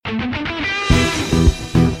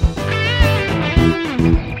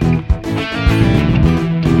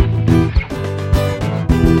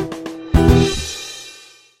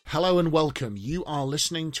Hello and welcome. You are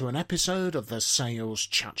listening to an episode of the Sales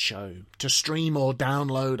Chat Show. To stream or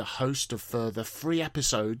download a host of further free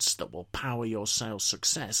episodes that will power your sales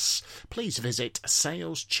success, please visit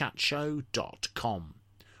saleschatshow.com.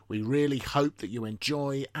 We really hope that you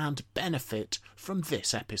enjoy and benefit from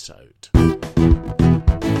this episode.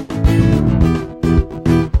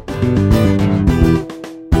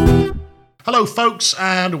 Hello folks,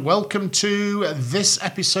 and welcome to this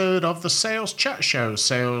episode of the Sales Chat Show,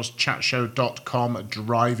 saleschatshow.com,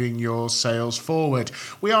 driving your sales forward.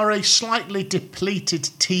 We are a slightly depleted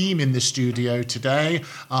team in the studio today.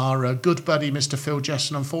 Our good buddy Mr. Phil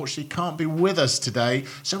Jesson unfortunately can't be with us today,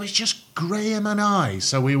 so it's just Graham and I.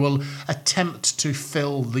 So we will attempt to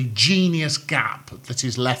fill the genius gap that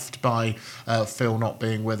is left by Phil not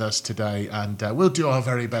being with us today, and we'll do our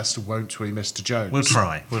very best, won't we, Mr. Jones? We'll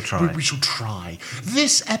try. We shall try.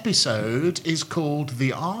 This episode is called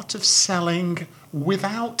The Art of Selling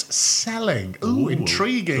Without Selling. Ooh,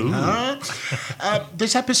 intriguing, huh?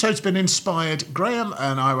 This episode's been inspired. Graham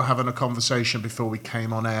and I were having a conversation before we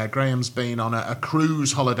came on air. Graham's been on a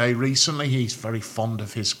cruise holiday recently. He's very fond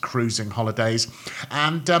of his cruising holidays.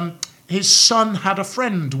 And his son had a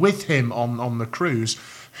friend with him on the cruise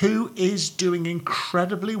who is doing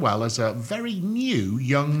incredibly well as a very new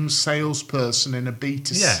young salesperson in a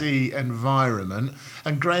B2C environment.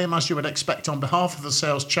 And Graham, as you would expect on behalf of the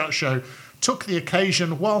Sales Chat Show, took the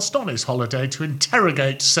occasion whilst on his holiday to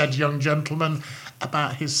interrogate said young gentleman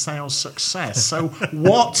about his sales success. So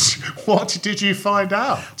what did you find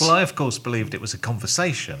out? Well, I, of course, believed it was a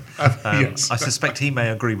conversation. Yes. I suspect he may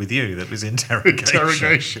agree with you that it was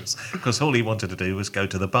interrogations. Because all he wanted to do was go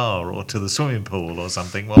to the bar or to the swimming pool or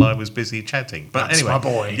something while I was busy chatting. But That's anyway, my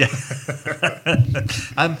boy. Yeah.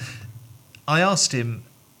 I asked him,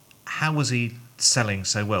 how was he selling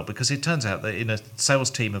so well? Because it turns out that in a sales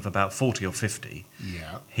team of about 40 or 50,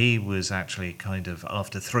 he was actually kind of,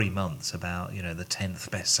 after 3 months, about, the 10th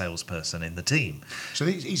best salesperson in the team. So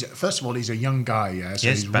he's first of all, he's a young guy, yeah? So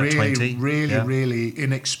yes, he's about 20. Really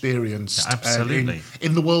inexperienced. Absolutely.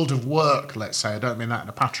 In the world of work, let's say. I don't mean that in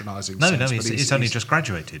a patronising sense. No, he's only just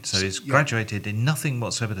graduated. So he's graduated in nothing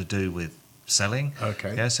whatsoever to do with selling.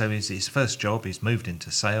 Okay. Yeah, so his first job, he's moved into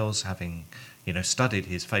sales, having studied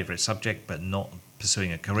his favourite subject but not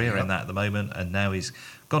pursuing a career in that at the moment, and now he's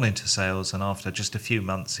gone into sales, and after just a few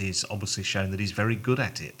months he's obviously shown that he's very good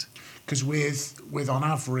at it. Because with on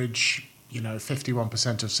average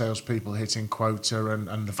 51% of salespeople hitting quota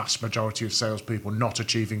and the vast majority of salespeople not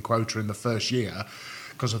achieving quota in the first year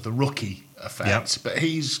because of the rookie effect, but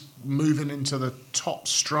he's moving into the top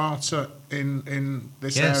strata in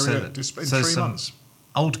this area in 3 months.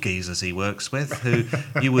 Old geezers he works with who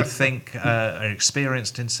you would think are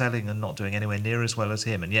experienced in selling and not doing anywhere near as well as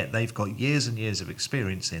him, and yet they've got years and years of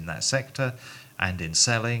experience in that sector and in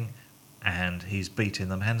selling, and he's beating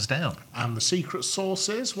them hands down. And the secret sauce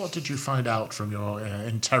is? What did you find out from your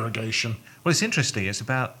interrogation? Well, it's interesting. It's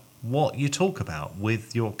about what you talk about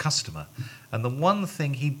with your customer, and the one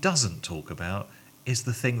thing he doesn't talk about is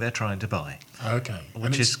the thing they're trying to buy. Okay.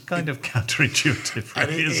 Which is kind of counterintuitive,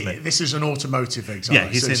 really, isn't it? This is an automotive example.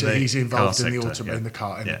 Yeah, he's involved in the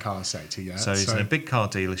car sector, yeah. So he's in a big car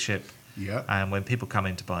dealership, yeah. And when people come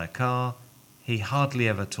in to buy a car, he hardly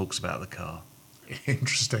ever talks about the car.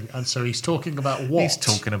 Interesting. And so he's talking about what? He's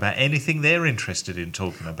talking about anything they're interested in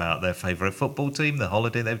talking about, their favourite football team, the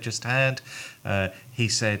holiday they've just had. He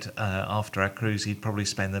said after our cruise he'd probably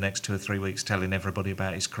spend the next 2 or 3 weeks telling everybody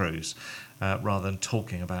about his cruise rather than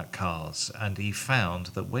talking about cars. And he found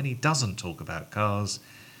that when he doesn't talk about cars,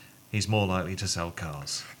 he's more likely to sell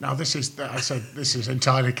cars. Now, this is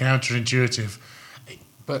entirely counterintuitive,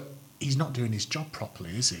 but he's not doing his job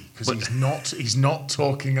properly, is he? Because he's not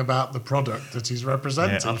talking about the product that he's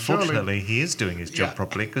representing. Yeah, unfortunately, he is doing his job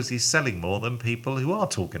properly because he's selling more than people who are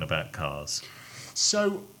talking about cars.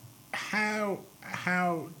 So, how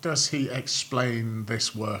does he explain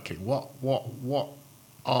this working? What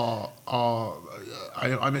are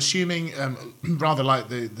I'm assuming rather like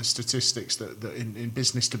the statistics that in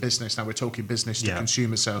business to business. Now we're talking business to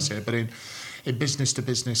consumer sales here, but in business to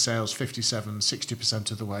business sales,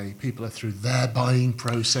 57-60% of the way people are through their buying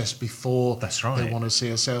process before they want to see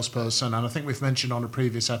a salesperson. And I think we've mentioned on a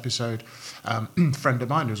previous episode, a friend of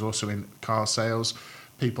mine who's also in car sales,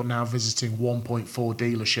 people now visiting 1.4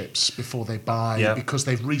 dealerships before they buy because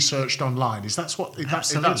they've researched online. That's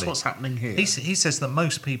what's happening here? He says that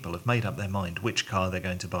most people have made up their mind which car they're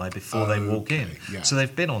going to buy before they walk in. Yeah. So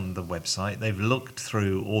they've been on the website, they've looked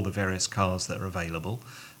through all the various cars that are available,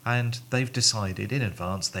 and they've decided in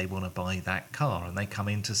advance they want to buy that car, and they come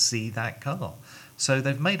in to see that car. So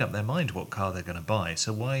they've made up their mind what car they're going to buy.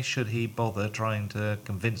 So why should he bother trying to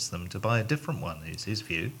convince them to buy a different one? Is his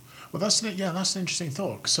view. Well, that's an interesting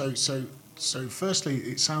thought. So firstly,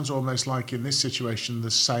 it sounds almost like in this situation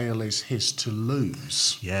the sale is his to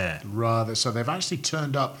lose. Yeah. So they've actually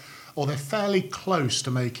turned up, or they're fairly close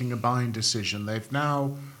to making a buying decision. They've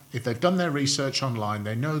now, if they've done their research online,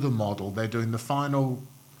 they know the model. They're doing the final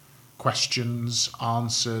questions,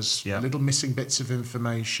 answers, little missing bits of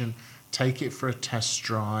information. Take it for a test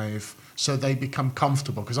drive. So they become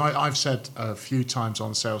comfortable, because I've said a few times on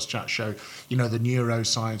the Sales Chat show, the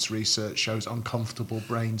neuroscience research shows uncomfortable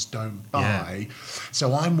brains don't buy. Yeah.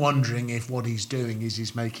 So I'm wondering if what he's doing is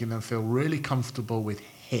he's making them feel really comfortable with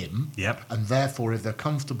him. Yep. And therefore, if they're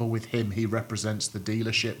comfortable with him, he represents the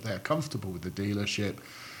dealership. They're comfortable with the dealership.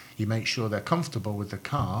 He makes sure they're comfortable with the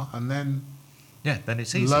car, and then... Yeah, then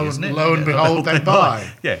it's easy, isn't it? Lo and behold, they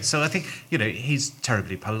buy. Yeah, so I think, he's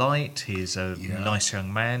terribly polite. He's a nice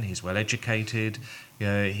young man. He's well educated.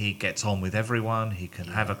 He gets on with everyone. He can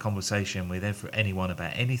have a conversation with anyone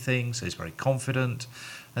about anything. So he's very confident.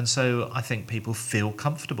 And so I think people feel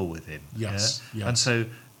comfortable with him. Yes. And so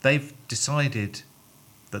they've decided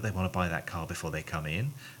that they want to buy that car before they come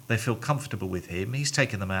in. They feel comfortable with him. He's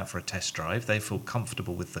taken them out for a test drive. They feel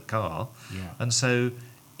comfortable with the car. Yeah. And so...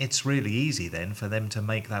 it's really easy then for them to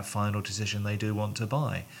make that final decision they do want to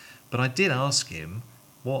buy. But I did ask him,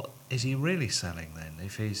 what is he really selling then?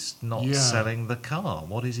 If he's not selling the car,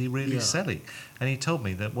 what is he really selling? And he told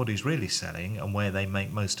me that what he's really selling, and where they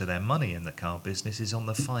make most of their money in the car business, is on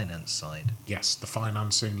the finance side. Yes, the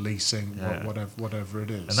financing, leasing, whatever it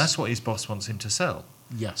is. And that's what his boss wants him to sell.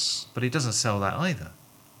 Yes. But he doesn't sell that either.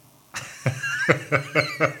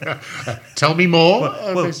 Tell me more.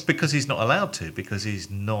 Well, because he's not allowed to, because he's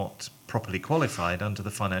not properly qualified under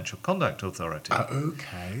the Financial Conduct Authority.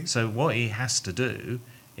 Okay. So what he has to do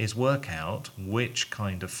is work out which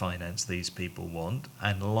kind of finance these people want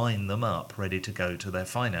and line them up ready to go to their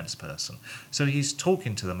finance person. So he's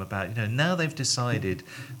talking to them about, now they've decided,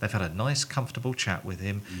 they've had a nice, comfortable chat with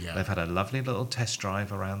him. Yeah. They've had a lovely little test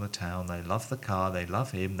drive around the town. They love the car. They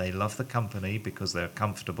love him. They love the company because they're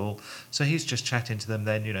comfortable. So he's just chatting to them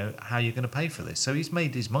then, how are you going to pay for this? So he's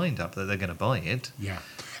made his mind up that they're going to buy it. Yeah.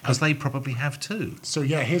 Because they probably have too. So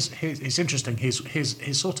it's interesting.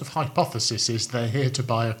 His sort of hypothesis is they're here to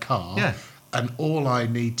buy a car, and all I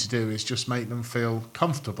need to do is just make them feel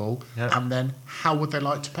comfortable, and then how would they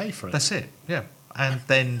like to pay for it? That's it. Yeah. And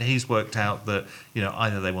then he's worked out that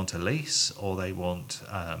either they want a lease, or they want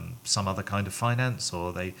some other kind of finance,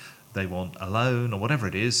 or they want a loan, or whatever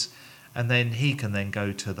it is. And then he can then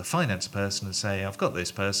go to the finance person and say, I've got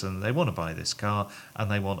this person, they want to buy this car, and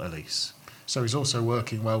they want a lease. So he's also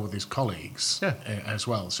working well with his colleagues as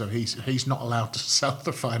well. So he's not allowed to sell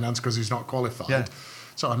the finance because he's not qualified. Yeah.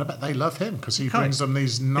 So I bet they love him because he brings them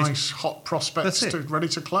these nice hot prospects ready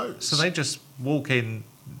to close. So they just walk in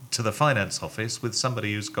to the finance office with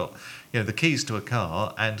somebody who's got the keys to a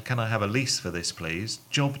car and, can I have a lease for this, please?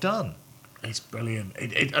 Job done. It's brilliant.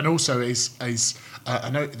 And also I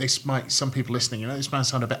know some people listening, this might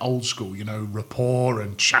sound a bit old school, rapport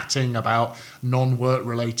and chatting about non-work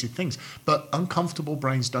related things. But uncomfortable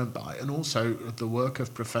brains don't buy. And also the work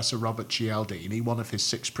of Professor Robert Cialdini, one of his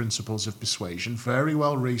 6 principles of persuasion, very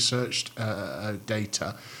well researched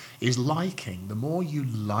data, is liking. The more you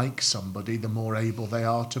like somebody, the more able they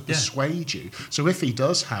are to persuade you. So if he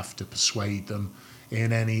does have to persuade them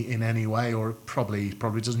in any way, or probably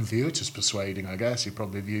doesn't view it as persuading, I guess. He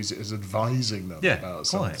probably views it as advising them about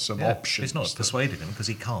some options. He's not persuading them because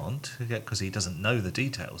he can't, because he doesn't know the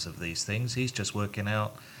details of these things. He's just working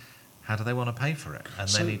out how do they want to pay for it. And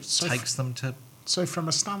then he takes them to... So from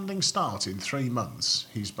a standing start in 3 months,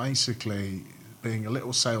 he's basically being a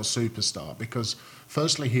little sales superstar because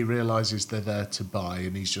firstly he realises they're there to buy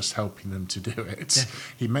and he's just helping them to do it. Yeah.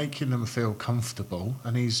 He's making them feel comfortable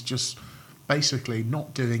and he's just... basically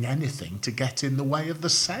not doing anything to get in the way of the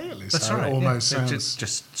sale. That's right. It almost sounds... It's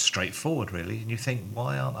just straightforward, really. And you think,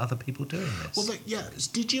 why aren't other people doing this? Well,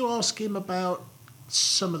 did you ask him about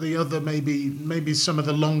some of the other, maybe some of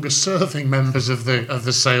the longer-serving members of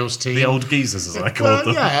the sales team? The old geezers, as I call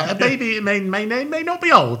them. Yeah, maybe they may not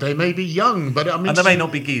be old. They may be young, but and they may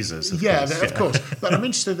not be geezers. Of course. Of course. But I'm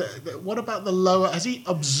interested. What about the lower? Has he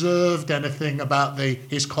observed anything about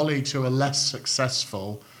his colleagues who are less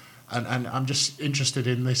successful? And I'm just interested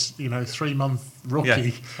in this, 3-month rookie.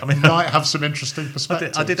 Yeah. I mean, might have some interesting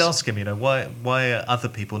perspectives. I did ask him, why are other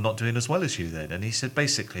people not doing as well as you then? And he said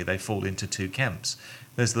basically they fall into two camps.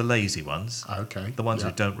 There's the lazy ones, Okay. the ones yeah.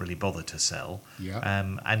 who don't really bother to sell. Yeah.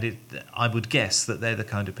 I would guess that they're the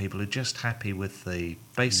kind of people who are just happy with the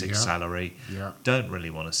basic Yeah. salary, Yeah. don't really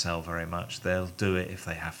want to sell very much. They'll do it if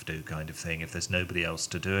they have to, kind of thing, if there's nobody else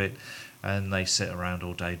to do it. And they sit around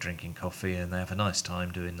all day drinking coffee and they have a nice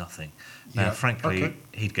time doing nothing. Yeah. Now, frankly, Okay.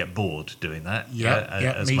 he'd get bored doing that, Yeah.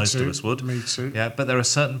 as me most too. of us would. Me too. Yeah, but there are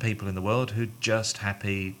certain people in the world who are just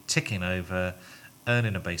happy ticking over,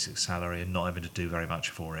 earning a basic salary and not having to do very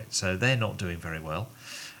much for it. So they're not doing very well.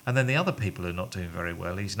 And then the other people who are not doing very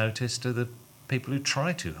well, he's noticed, are the people who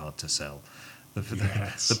try too hard to sell.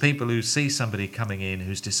 Yes. The people who see somebody coming in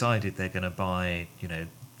who's decided they're going to buy,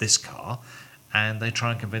 this car, and they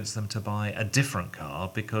try and convince them to buy a different car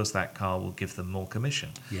because that car will give them more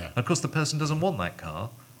commission. Yeah. And of course, the person doesn't want that car,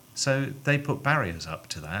 so they put barriers up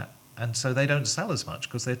to that. And so they don't sell as much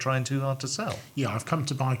because they're trying too hard to sell. Yeah, I've come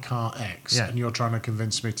to buy car X, Yeah. and you're trying to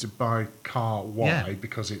convince me to buy car Y Yeah.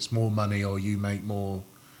 because it's more money or you make more.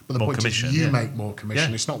 But the More point commission, is, you yeah. make more commission.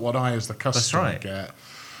 Yeah. It's not what I, as the customer, right. get.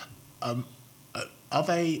 Are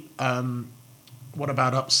they? What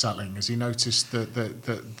about upselling? Has he noticed that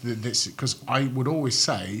this? Because I would always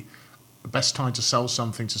say the best time to sell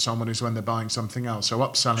something to someone is when they're buying something else. So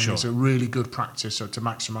upselling Sure. is a really good practice to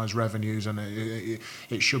maximise revenues, and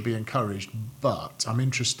it should be encouraged. But I'm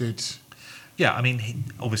interested. Yeah, I mean,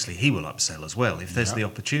 obviously he will upsell as well if there's Yeah. the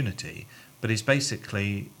opportunity. But it's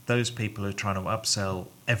basically those people who are trying to upsell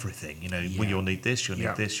everything. Well, Yeah. you'll need this, you'll need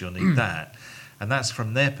Yeah. this, you'll need that. And that's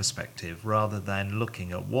from their perspective rather than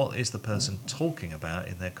looking at what is the person talking about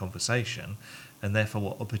in their conversation and therefore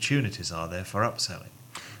what opportunities are there for upselling.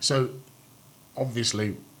 So,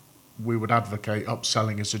 obviously, we would advocate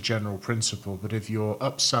upselling as a general principle, but if your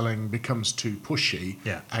upselling becomes too pushy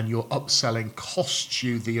Yeah. and your upselling costs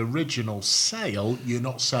you the original sale, you're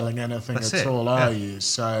not selling anything That's at it, all, yeah. are you?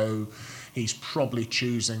 So, he's probably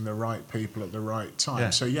choosing the right people at the right time. Yeah.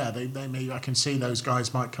 So, yeah, they may, I can see those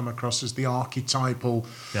guys might come across as the archetypal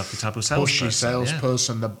The archetypal pushy salesperson.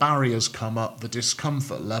 salesperson. The barriers come up, the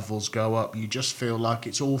discomfort levels go up. You just feel like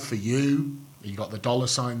it's all for you. You got the dollar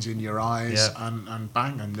signs in your eyes, Yeah. and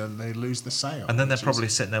bang, and then they lose the sale. And then they're which is- probably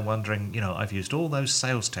sitting there wondering, I've used all those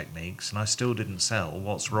sales techniques and I still didn't sell.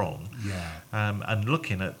 What's wrong? yeah, And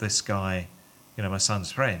looking at this guy, my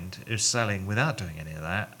son's friend, who's selling without doing any of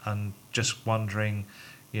that, and just wondering,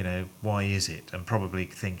 why is it? And probably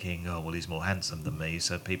thinking, oh, well, he's more handsome than me,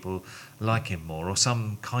 so people like him more, or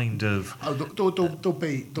some kind of. oh, there'll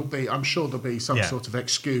be. I'm sure there'll be some Yeah. sort of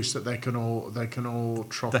excuse that they can all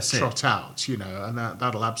That's it. trot out, and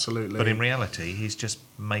that'll absolutely. But in reality, he's just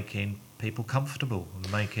making people comfortable,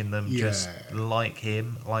 and making them just Yeah. like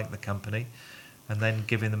him, like the company, and then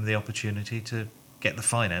giving them the opportunity to get the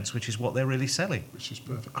finance, which is what they're really selling. Which is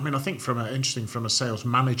perfect. I mean, I think from a sales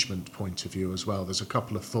management point of view as well, there's a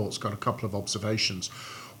couple of thoughts, got a couple of observations.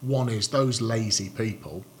 One is those lazy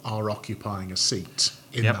people are occupying a seat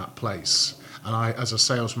in Yep. that place. And I, as a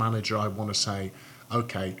sales manager, I want to say,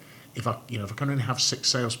 okay, if I can only have 6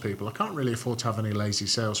 salespeople, I can't really afford to have any lazy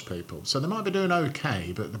salespeople. So they might be doing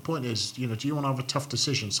okay, but the point is, do you want to have a tough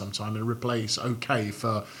decision sometime and replace okay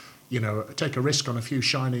for, take a risk on a few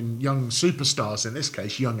shining young superstars, in this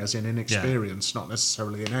case, young as in inexperienced, not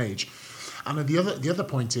necessarily in age. And then the other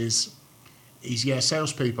point is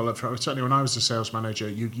salespeople, certainly when I was a sales manager,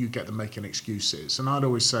 you get them making excuses. And I'd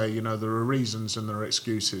always say, there are reasons and there are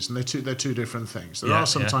excuses, and they're two different things. There are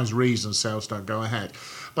sometimes reasons sales don't go ahead.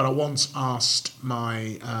 But I once asked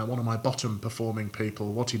one of my bottom performing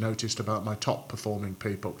people what he noticed about my top performing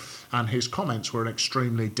people, and his comments were an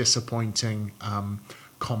extremely disappointing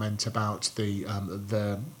comment about the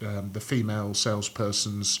female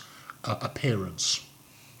salesperson's appearance.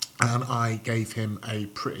 And I gave him a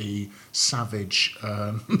pretty savage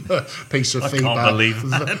piece of feedback. I can't believe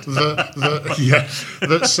that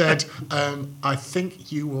said, I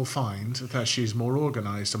think you will find that she's more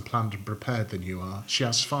organised and planned and prepared than you are. She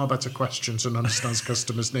has far better questions and understands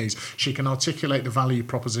customers' needs. She can articulate the value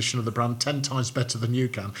proposition of the brand 10 times better than you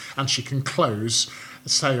can, and she can close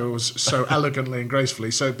sales so elegantly and gracefully.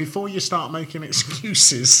 So before you start making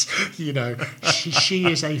excuses, she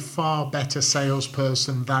is a far better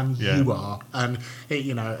salesperson than you are, and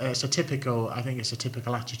it's a typical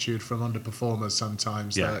attitude from underperformers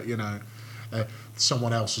sometimes. That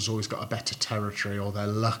someone else has always got a better territory, or they're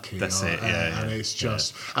lucky. That's it. Yeah, and it's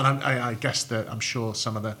just, and I guess that I'm sure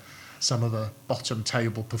some of the some of the bottom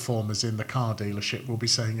table performers in the car dealership will be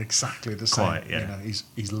saying exactly the same. Quite, yeah. You know,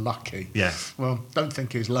 he's lucky. Yeah. Well, don't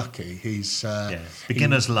think he's lucky. He's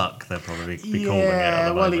beginner's luck. They'll probably be calling it. At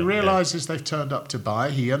the well, moment. he realises they've turned up to buy.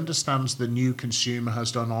 He understands the new consumer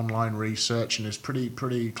has done online research and is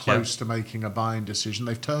pretty close to making a buying decision.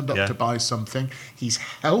 They've turned up to buy something. He's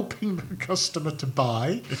helping the customer to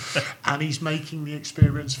buy, and he's making the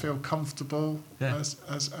experience feel comfortable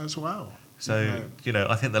as well. So,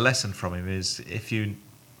 I think the lesson from him is if you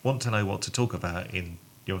want to know what to talk about in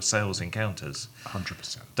your sales encounters,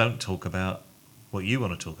 100%. Don't talk about what you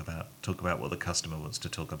want to talk about. Talk about what the customer wants to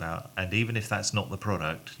talk about. And even if that's not the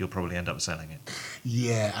product, you'll probably end up selling it.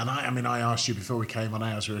 Yeah, and I asked you before we came on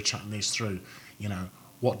air as we were chatting these through,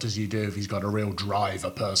 what does he do if he's got a real driver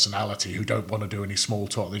personality who don't want to do any small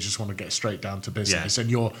talk, they just want to get straight down to business? And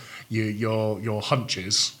your hunch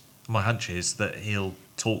is? My hunch is that he'll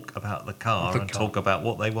talk about the car and talk about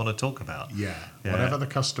what they want to talk about. Yeah. Whatever the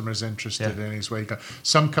customer is interested in is where you go.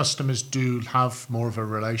 Some customers do have more of a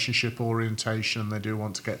relationship orientation. They do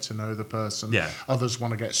want to get to know the person. Yeah. Others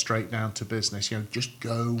want to get straight down to business. Just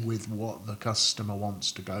go with what the customer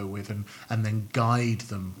wants to go with and then guide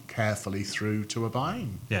them carefully through to a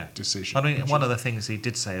buying decision. I mean, one of the things he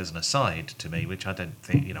did say as an aside to me, which I don't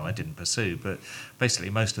think, I didn't pursue, but basically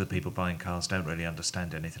most of the people buying cars don't really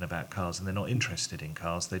understand anything about cars and they're not interested in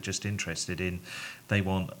cars. They're just interested in, they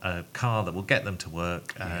want a car that will get them to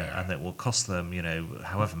work and that will cost them,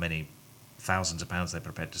 however many thousands of pounds they're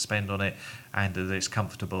prepared to spend on it, and that it's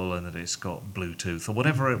comfortable and that it's got Bluetooth or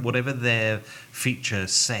whatever their feature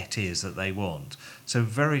set is that they want. So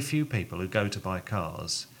very few people who go to buy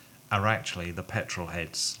cars are actually the petrol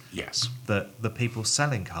heads. Yes. That the people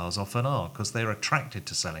selling cars often are, because they're attracted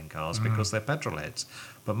to selling cars because they're petrol heads.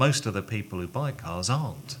 But most of the people who buy cars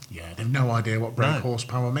aren't. Yeah, they've no idea what brake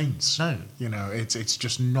horsepower means. No. It's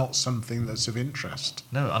just not something that's of interest.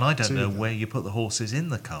 No, and I don't know where you put the horses in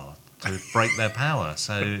the car to break their power.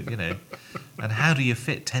 So, and how do you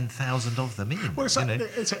fit 10,000 of them in? Well,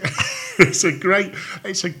 it's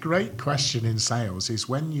a great question in sales. Is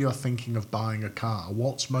when you're thinking of buying a car,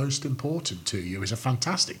 what's most important to you? Is a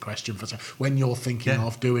fantastic question for when you're thinking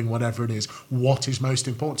of doing whatever it is. What is most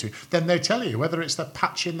important to you? Then they tell you whether it's they're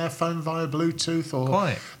patching their phone via Bluetooth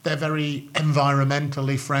or they're very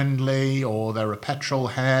environmentally friendly or they're a petrol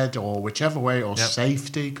head or whichever way or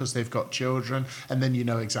safety because they've got children, and then you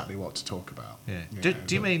know exactly what to talk about. Yeah.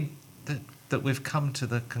 Do you mean that we've come to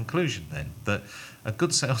the conclusion then that a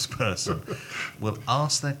good salesperson will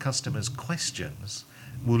ask their customers questions,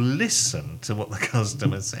 will listen to what the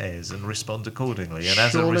customer says and respond accordingly, and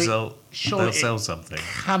as a result they'll sell something?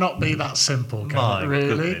 Cannot be that simple, can it,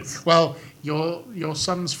 really? Goodness. Well, your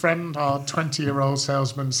son's friend, our 20-year-old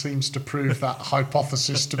salesman, seems to prove that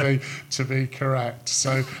hypothesis to be correct.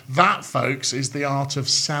 So that, folks, is the art of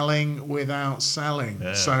selling without selling.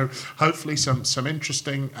 Yeah. So hopefully some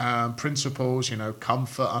interesting principles,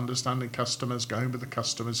 comfort, understanding customers, going with the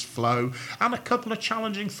customer's flow, and a couple of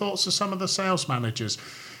challenging thoughts of some of the sales managers.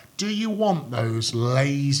 Do you want those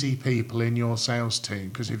lazy people in your sales team?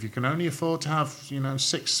 Because if you can only afford to have,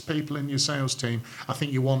 6 people in your sales team, I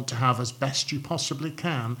think you want to have, as best you possibly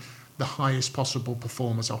can, the highest possible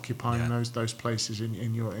performers occupying those places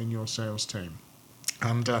in your sales team.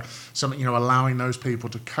 And allowing those people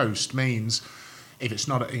to coast means, if it's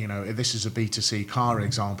not, if this is a B2C car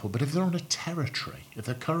example, but if they're on a territory, if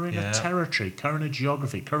they're covering a territory, covering a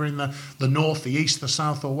geography, covering the north, the east, the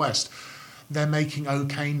south or west, they're making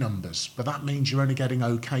okay numbers, but that means you're only getting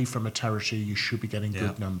okay from a territory you should be getting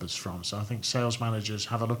good numbers from. So I think sales managers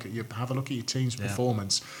have a look at your team's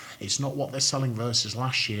performance. It's not what they're selling versus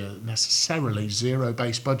last year necessarily.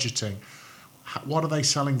 Zero-based budgeting. What are they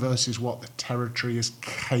selling versus what the territory is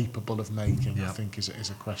capable of making, I think is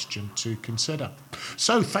a question to consider.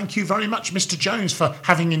 So thank you very much, Mr. Jones, for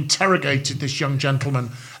having interrogated this young gentleman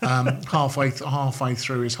halfway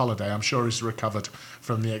through his holiday. I'm sure he's recovered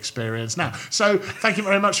from the experience now. So thank you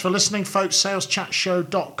very much for listening, folks.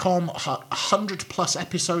 SalesChatShow.com, 100+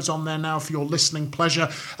 episodes on there now for your listening pleasure.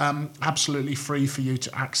 Absolutely free for you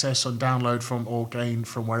to access and download from or gain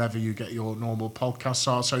from wherever you get your normal podcasts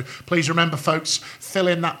are. So please remember, folks, fill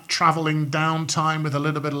in that travelling downtime with a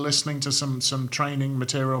little bit of listening to some training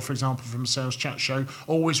material, for example, from Sales Chat Show.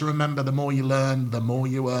 Always remember, the more you learn, the more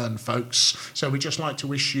you earn, folks. So we just like to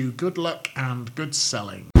wish you good luck and good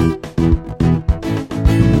selling.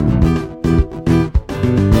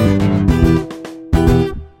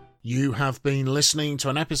 You have have been listening to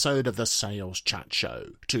an episode of the Sales Chat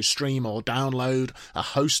Show. To stream or download a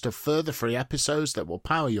host of further free episodes that will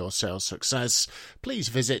power your sales success, please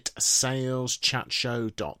visit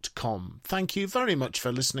saleschatshow.com. Thank you very much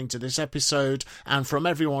for listening to this episode, and from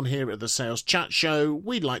everyone here at the Sales Chat Show,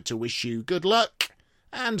 we'd like to wish you good luck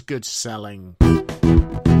and good selling.